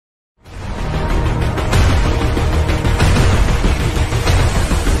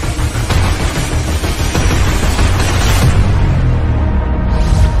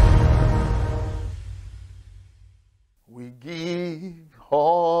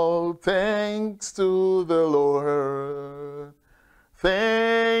thanks to the Lord.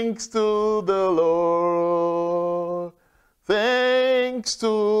 Thanks to the Lord. Thanks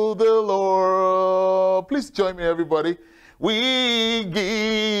to the Lord. Please join me, everybody. We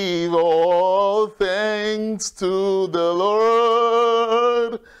give all thanks to the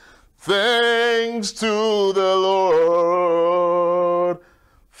Lord. Thanks to the Lord.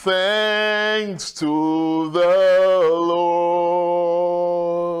 Thanks to the Lord.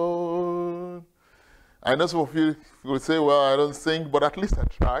 I know some of you will say, well, I don't sing, but at least I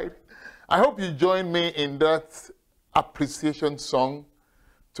tried. I hope you join me in that appreciation song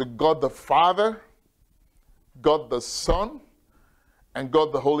to God the Father, God the Son, and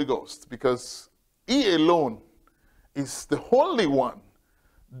God the Holy Ghost, because He alone is the only one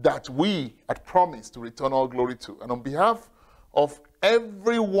that we had promised to return all glory to. And on behalf of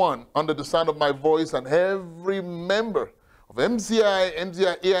everyone under the sound of my voice and every member of MCI,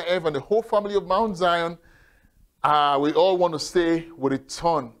 AIF, and the whole family of Mount Zion, we all want to say we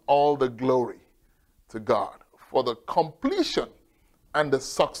return all the glory to God for the completion and the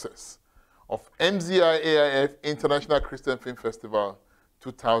success of MZI AIF International Christian Film Festival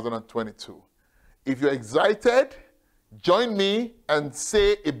 2022. If you're excited, join me and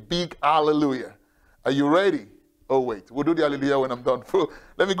say a big hallelujah. Are you ready? Oh, wait. We'll do the hallelujah when I'm done.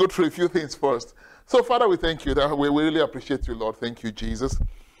 Let me go through a few things first. So, Father, we thank you. We really appreciate you, Lord. Thank you, Jesus.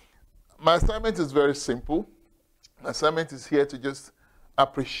 My assignment is very simple. My assignment is here to just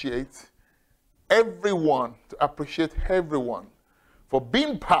appreciate everyone, for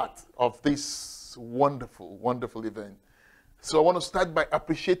being part of this wonderful, wonderful event. So I want to start by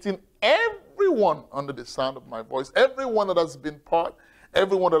appreciating everyone under the sound of my voice, everyone that has been part,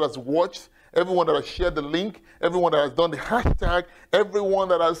 everyone that has watched, everyone that has shared the link, everyone that has done the hashtag, everyone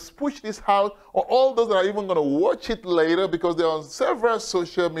that has pushed this out, or all those that are even going to watch it later because they're on several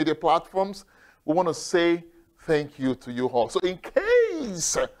social media platforms. We want to say thank you to you all. So in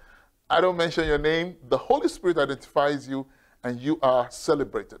case I don't mention your name, the Holy Spirit identifies you and you are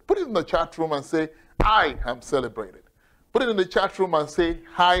celebrated. Put it in the chat room and say, I am celebrated. Put it in the chat room and say,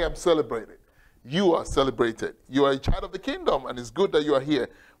 I am celebrated. You are celebrated. You are a child of the kingdom, and it's good that you are here.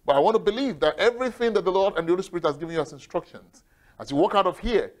 But I want to believe that everything that the Lord and the Holy Spirit has given you as instructions, as you walk out of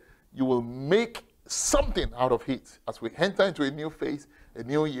here, you will make something out of it as we enter into a new phase, a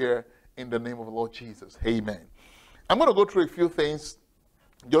new year, in the name of the Lord Jesus. Amen. I'm going to go through a few things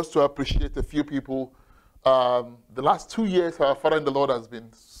just to appreciate a few people. The last 2 years, our Father in the Lord has been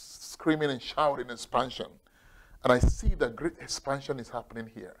screaming and shouting expansion. And I see that great expansion is happening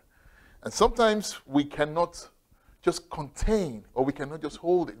here. And sometimes we cannot just contain, or we cannot just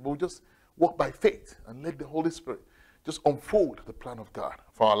hold it. We'll just walk by faith and let the Holy Spirit just unfold the plan of God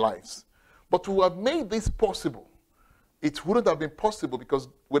for our lives. But to have made this possible, it wouldn't have been possible because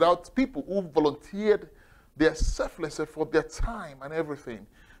without people who volunteered their selfless effort, their time and everything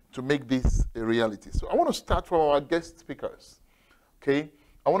to make this a reality. So I want to start from our guest speakers. Okay?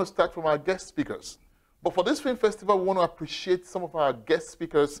 I want to start from our guest speakers. But for this film festival, we want to appreciate some of our guest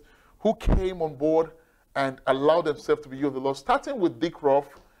speakers who came on board and allowed themselves to be used of the Lord. Starting with Dick Ruff.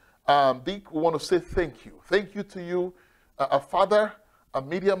 Dick, we want to say thank you. Thank you to you, a father, a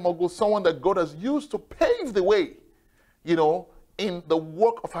media mogul, someone that God has used to pave the way, you know, in the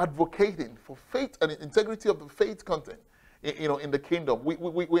work of advocating for faith and integrity of the faith content, you know, in the kingdom.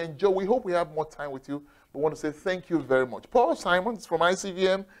 We enjoy, we hope we have more time with you, but we want to say thank you very much. Paul Simons from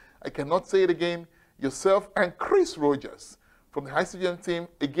ICVM, I cannot say it again, yourself, and Chris Rogers from the ICVM team,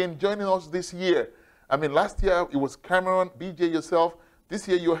 again, joining us this year. I mean, last year it was Cameron, BJ, yourself. This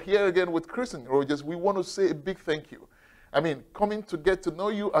year you're here again with Chris and Rogers. We want to say a big thank you. I mean, coming to get to know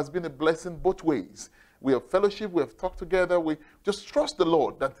you has been a blessing both ways. We have fellowship, we have talked together. We just trust the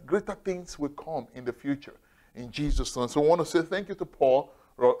Lord that greater things will come in the future. In Jesus' name. So I want to say thank you to Paul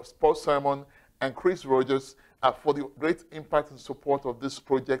Simon, and Chris Rogers for the great impact and support of this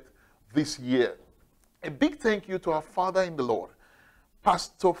project this year. A big thank you to our Father in the Lord,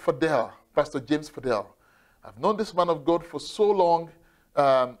 Pastor James Fidel. I've known this man of God for so long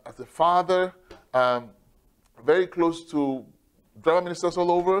as a father, very close to driver ministers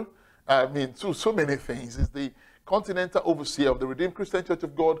all over. I mean, so many things. He's the continental overseer of the Redeemed Christian Church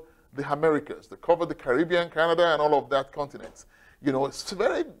of God, the Americas. They cover the Caribbean, Canada, and all of that continent. You know, it's a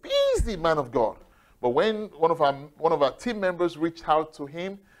very busy man of God. But when one of our team members reached out to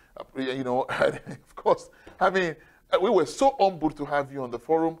him, you know, of course, I mean, we were so humbled to have you on the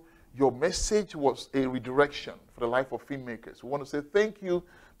forum. Your message was a redirection for the life of filmmakers. We want to say thank you,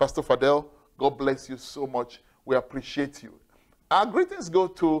 Pastor Fidel. God bless you so much. We appreciate you. Our greetings go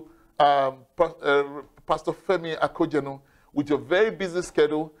to Pastor Femi Akojanu with your very busy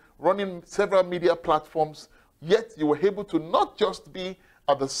schedule, running several media platforms, yet you were able to not just be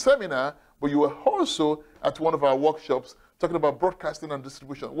at the seminar, but you were also at one of our workshops talking about broadcasting and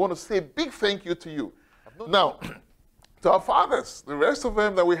distribution. I want to say a big thank you to you. Now, to our fathers, the rest of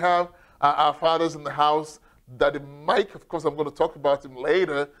them that we have are our fathers in the house. Daddy Mike, of course, I'm going to talk about him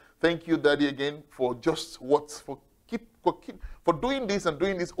later. Thank you, Daddy, again, for just for doing this and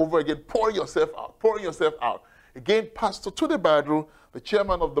doing this over again, pouring yourself out. Again, Pastor Tunde Badru, the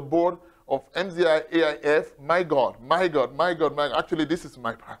chairman of the board of MZI AIF, my God. Actually, this is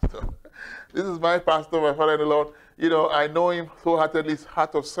my pastor. This is my pastor, my father in the Lord. You know, I know him wholeheartedly, his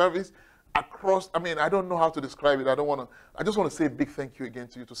heart of service across. I mean, I don't know how to describe it. I just want to say a big thank you again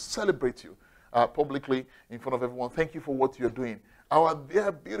to you, to celebrate you publicly in front of everyone. Thank you for what you're doing. Our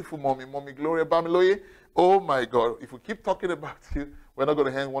dear, beautiful mommy Gloria Bamiloye. Oh my God, if we keep talking about you, we're not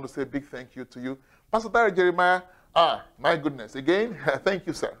going to end. I want to say a big thank you to you. Pastor Dari Jeremiah, my goodness. Again, thank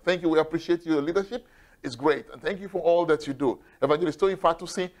you, sir. Thank you. We appreciate your leadership. It's great. And thank you for all that you do. Evangelist Tony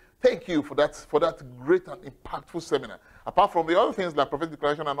Fatusi, thank you for that great and impactful seminar. Apart from the other things like prophetic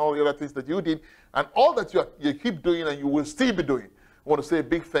declaration and all the other things that you did, and all that you keep doing and you will still be doing, I want to say a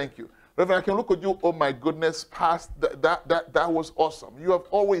big thank you. Reverend, I can look at you, oh my goodness, past that was awesome. You have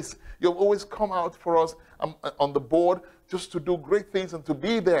always come out for us on the board just to do great things and to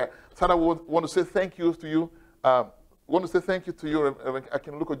be there. So I want to say thank you to you. I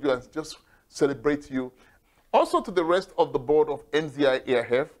can look at you and just celebrate you. Also to the rest of the board of NZI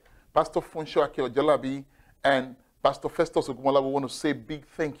AIF, Pastor Funsho Akio Jalabi and Pastor Festus Ogumola, we want to say big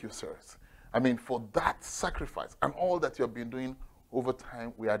thank you, sirs. I mean, for that sacrifice and all that you have been doing over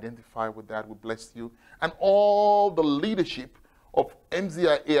time. We identify with that. We bless you. And all the leadership of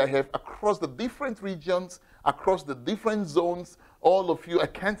MZI AIF across the different regions, across the different zones, all of you, I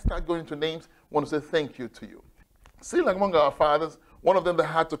can't start going into names, I want to say thank you to you. Still among our fathers, one of them that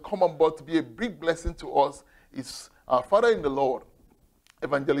had to come on board to be a big blessing to us is our father in the Lord,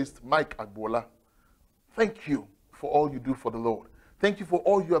 Evangelist Mike Agbola. Thank you for all you do for the Lord. Thank you for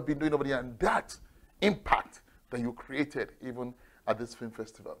all you have been doing over there and that impact that you created even at this film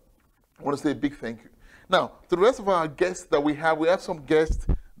festival. I want to say a big thank you. Now, to the rest of our guests that we have some guests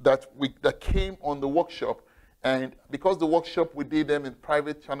that came on the workshop, and because the workshop, we did them in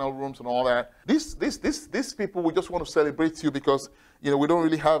private channel rooms and all that. These people, we just want to celebrate you because, you know, we don't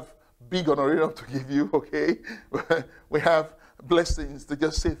really have big honorarium to give you, okay? We have blessings to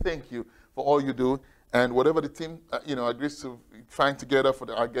just say thank you for all you do, and whatever the team, agrees to find together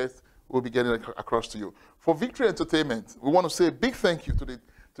for our guests, we'll be getting across to you. For Victory Entertainment, we want to say a big thank you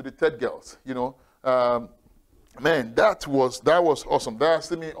to the TED girls. You know, man, that was awesome. That's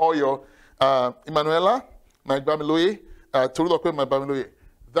me all your Emanuela, my Bamiloye, Torudokwe, my Bamiloye.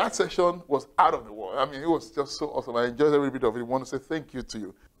 That session was out of the world. I mean, it was just so awesome. I enjoyed every bit of it. I want to say thank you to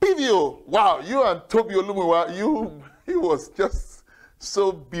you. PVO, wow, you and Toby Olumuwa, it was just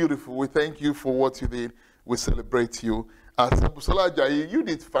so beautiful. We thank you for what you did. We celebrate you. Sambusola Ajayi, you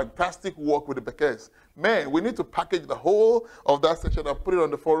did fantastic work with the Bekes. Man, we need to package the whole of that section and put it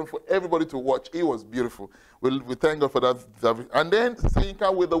on the forum for everybody to watch. It was beautiful. We thank God for that. And then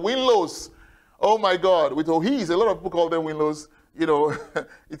Sayinka with the Winlows. Oh my God, with Ohi's, a lot of people call them Winlows. You know,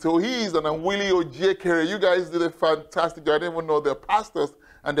 it's Ohi's and Willie Ojekere. You guys did a fantastic job. I didn't even know they're pastors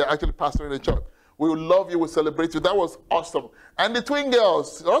and they're actually pastoring the church. We will love you. We celebrate you. That was awesome. And the twin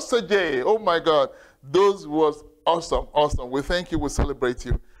girls, also Jay. Oh my God, those was awesome, awesome. We thank you. We celebrate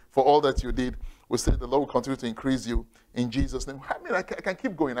you for all that you did. We say the Lord will continue to increase you in Jesus' name. I mean, I can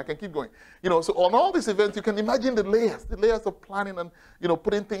keep going. I can keep going. You know, so on all these events, you can imagine the layers of planning and, you know,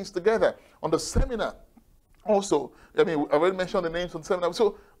 putting things together. On the seminar, also, I mean, I already mentioned the names on the seminar.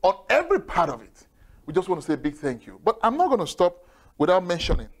 So on every part of it, we just want to say a big thank you. But I'm not going to stop without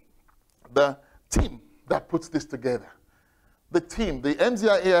mentioning the team that puts this together. The team, the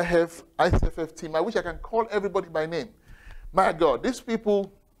MZI AIF, ICFF team, I wish I can call everybody by name. My God, these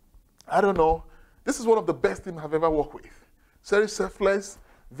people, I don't know, this is one of the best teams I've ever worked with. Very selfless,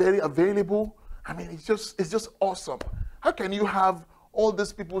 very available. I mean, it's just awesome. How can you have all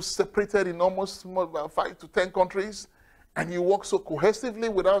these people separated in almost 5 to 10 countries, and you work so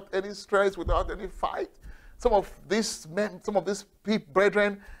cohesively without any stress, without any fight? Some of these men, some of these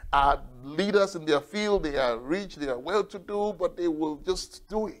brethren are leaders in their field. They are rich, they are well-to-do, but they will just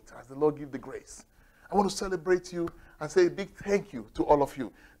do it as the Lord gives the grace. I want to celebrate you and say a big thank you to all of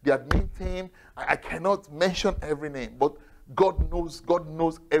you. The admin team, I cannot mention every name, but God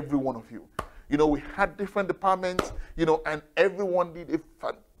knows every one of you. You know, we had different departments, you know, and everyone did a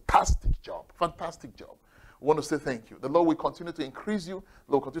fantastic job, fantastic job. I want to say thank you. The Lord will continue to increase you,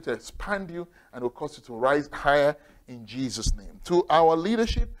 the Lord will continue to expand you, and will cause you to rise higher in Jesus' name. To our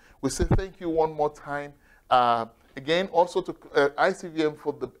leadership, We say thank you one more time. Again, also to ICVM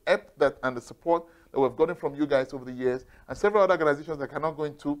for the help and the support that we've gotten from you guys over the years, and several other organizations that I cannot go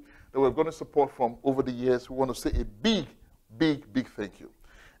into that we've gotten support from over the years. We want to say a big, big, big thank you.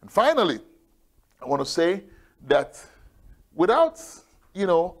 And finally, I want to say that without,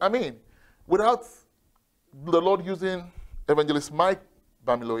 without the Lord using Evangelist Mike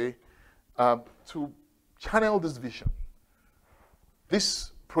Bamiloye to channel this vision,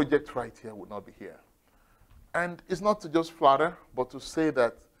 this project right here would not be here. And it's not to just flatter, but to say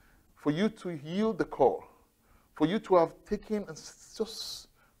that for you to yield the call, for you to have taken and just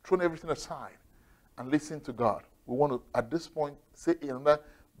thrown everything aside and listened to God, we want to, at this point, say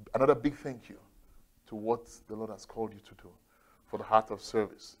another big thank you to what the Lord has called you to do for the heart of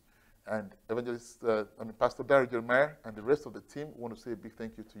service. And Pastor Barry Jeremiah and the rest of the team want to say a big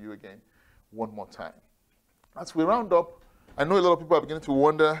thank you to you again one more time. As we round up, I know a lot of people are beginning to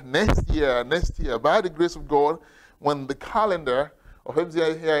wonder, next year, by the grace of God, when the calendar of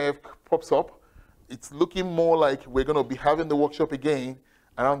MZIAF pops up, it's looking more like we're going to be having the workshop again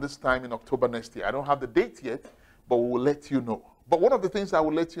around this time in October next year. I don't have the date yet, but we will let you know. But one of the things I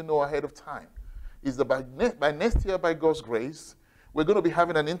will let you know ahead of time is that by next year, by God's grace, we're going to be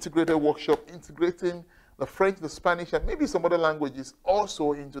having an integrated workshop, integrating the French, the Spanish, and maybe some other languages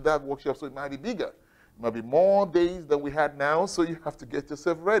also into that workshop, so it might be bigger. It might be more days than we had now, so you have to get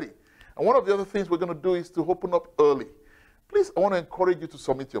yourself ready. And one of the other things we're going to do is to open up early. Please, I want to encourage you to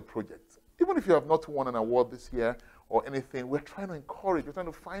submit your project. Even if you have not won an award this year or anything, we're trying to encourage, we're trying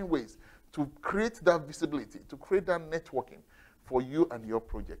to find ways to create that visibility, to create that networking for you and your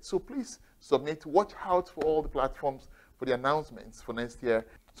project. So please submit. Watch out for all the platforms for the announcements for next year.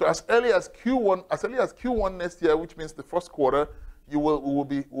 So as early as Q1 next year, which means the first quarter, we'll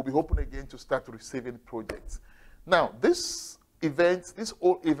be hoping again to start receiving projects. Now, this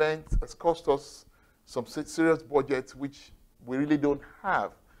whole event has cost us some serious budgets, which we really don't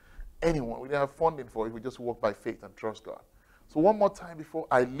have we don't have funding for it. We just walk by faith and trust God. So one more time before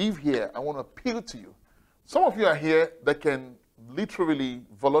I leave here, I want to appeal to you. Some of you are here that can literally,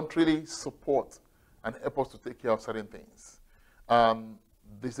 voluntarily support and help us to take care of certain things.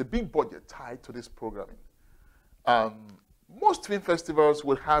 There's a big budget tied to this programming. Most film festivals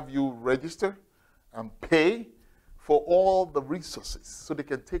will have you register and pay for all the resources so they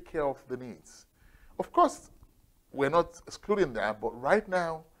can take care of the needs. Of course, we're not excluding that, but right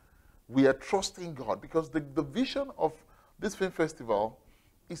now, we are trusting God because the vision of this film festival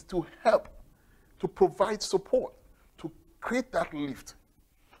is to help, to provide support, to create that lift.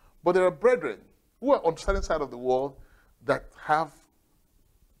 But there are brethren who are on the certain side of the world that have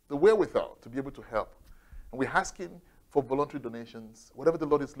the wherewithal to be able to help. And we're asking for voluntary donations, whatever the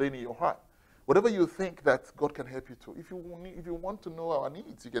Lord is laying in your heart, whatever you think that God can help you to. If you want to know our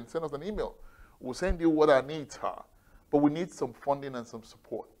needs, you can send us an email. We'll send you what our needs are. But we need some funding and some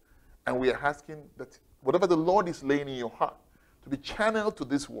support. And we are asking that whatever the Lord is laying in your heart, to be channeled to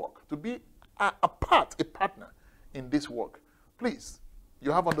this work, to be a partner in this work. Please,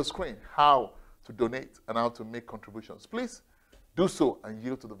 you have on the screen how to donate and how to make contributions. Please do so and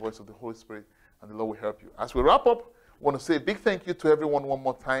yield to the voice of the Holy Spirit, and the Lord will help you. As we wrap up, I want to say a big thank you to everyone one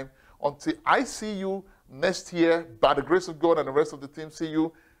more time. Until I see you next year, by the grace of God and the rest of the team see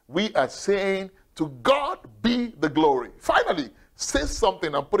you, we are saying, to God be the glory. Finally, say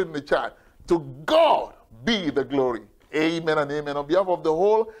something and put it in the chat. To God be the glory. Amen and amen. On behalf of the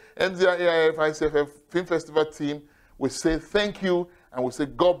whole MZIAF ICFF Film Festival team, we say thank you and we say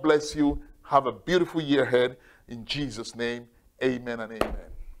God bless you. Have a beautiful year ahead. In Jesus' name, amen and amen.